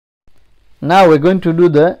Now we're going to do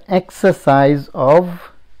the exercise of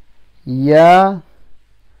Ya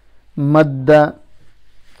madda.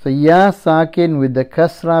 So Ya sakin with the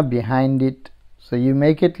kasrah behind it. So you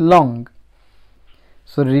make it long.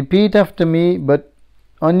 So repeat after me, but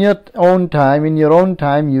on your own time, in your own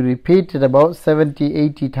time, you repeat it about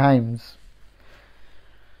 70-80 times.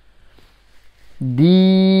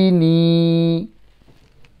 Dini,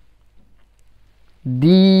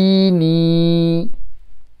 Dini.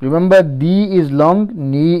 Remember, D is long,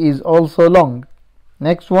 Ni is also long.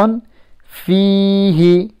 Next one,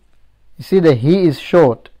 Fihi. You see the He is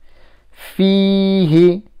short.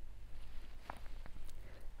 Fihi,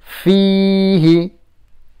 Fihi.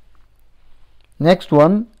 Next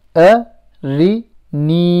one, Arini,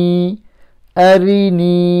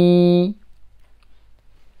 Arini,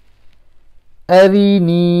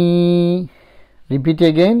 Arini. Repeat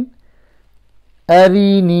again.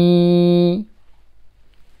 Arini,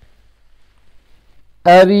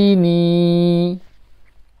 Arini.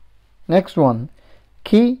 Next one,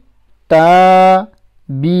 Kitabi,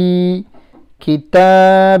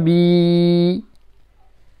 Kitabi,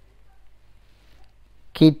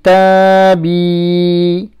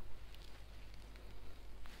 Kitabi,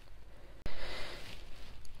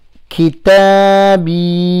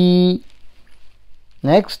 Kitabi.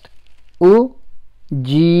 Next, Ujibu,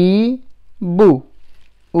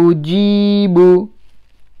 Ujibu.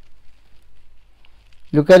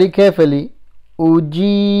 Look at it carefully.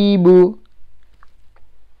 Ujibu,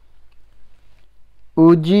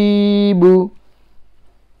 Ujibu.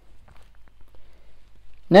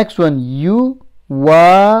 Next one, Yuwari,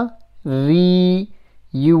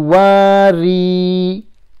 Yuwari,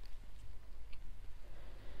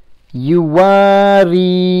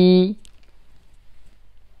 Yuwari,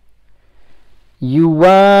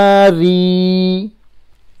 Yuwari.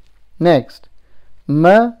 Next,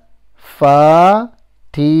 Mafatihu,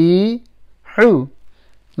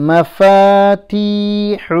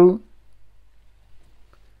 Mafatihu,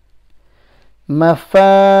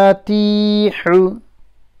 Mafatihu.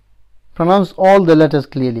 Pronounce all the letters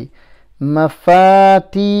clearly. Mafatihu.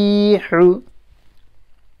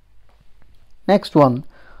 Next one,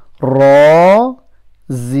 Ra,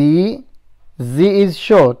 Z. Z is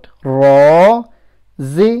short. Ra,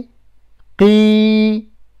 Z,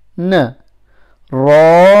 Qina,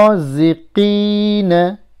 Raziqina.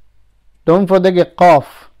 Don't forget the qaf.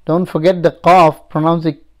 Don't forget the qaf. Pronounce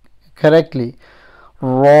it correctly.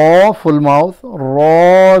 Ra, full mouth.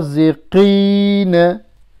 Raziqina,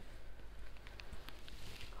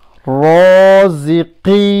 Raziqina,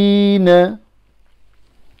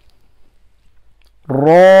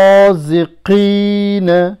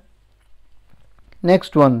 Raziqina.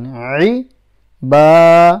 Next one,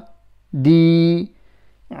 Ibadi,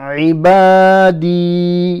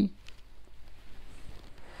 Ibadi.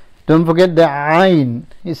 Don't forget the ain.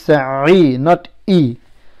 It's a I, not E.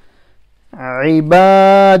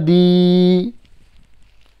 Ibadi,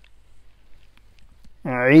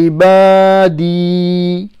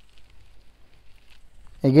 Ibadi.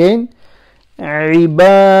 Again,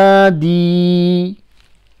 Ibadi.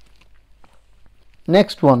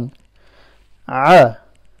 Next one, Adhabi,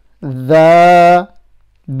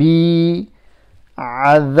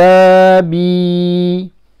 Adhabi.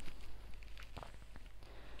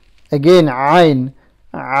 Again, Ain,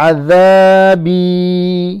 Adhabi,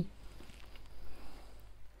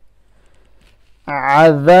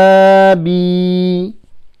 Adhabi.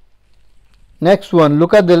 Next one,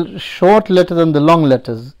 look at the short letters and the long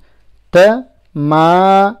letters.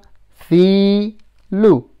 Tamathilu,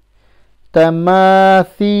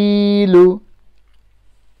 Tamathilu,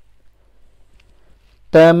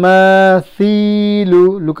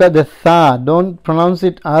 Tamathilu. Look at the tha. Don't pronounce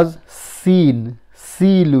it as seen.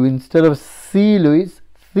 Silu. Instead of silu, it's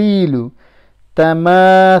thilu.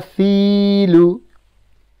 Tamathilu,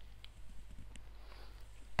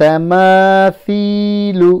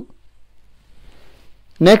 Tamathilu.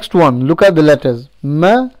 Next one, look at the letters.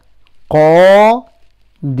 Maqadiru,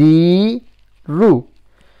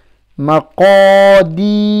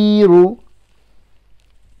 Maqadiru.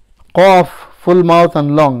 Qaf, full mouth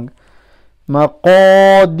and long.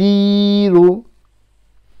 Maqadiru,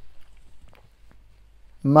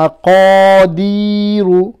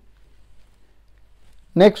 Maqadiru.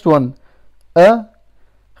 Next one, Akhihi,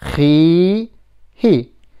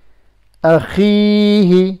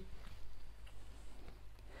 Akhihi,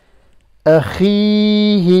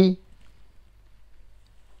 Akhihi,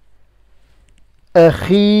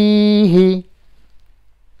 Akhihi.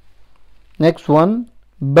 Next one,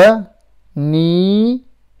 Banihi,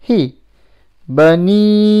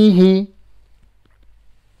 Banihi,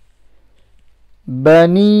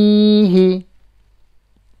 banihi,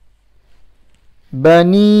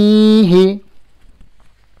 banihi.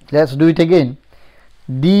 Let's do it again.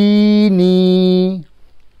 Dini,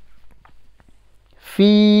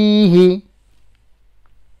 fihi,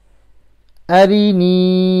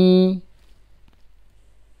 arini,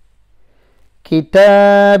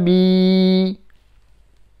 kitabi,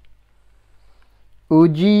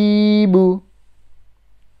 ujibu,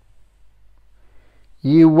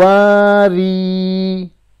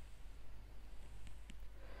 yuwari,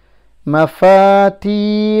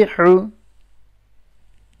 mafatihu,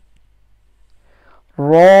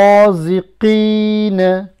 raziqina,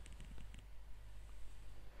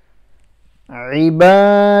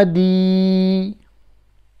 ibadi,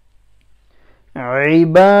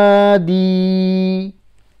 ibadi,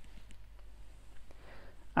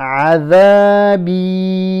 azabi.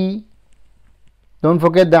 Don't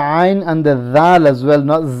forget the ayn and the dhal as well,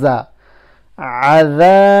 not za.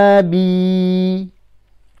 Azabi,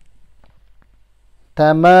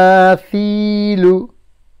 tamathilu,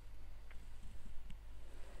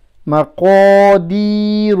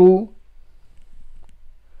 maqadiru,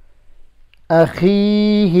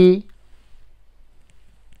 akhihi,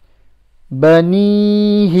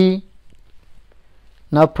 banihi.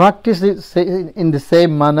 Now practice it in the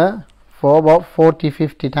same manner for about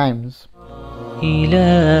 40-50 times.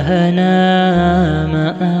 إلهنا ما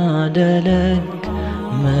أعدلك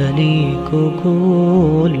مليك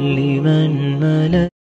كل من ملك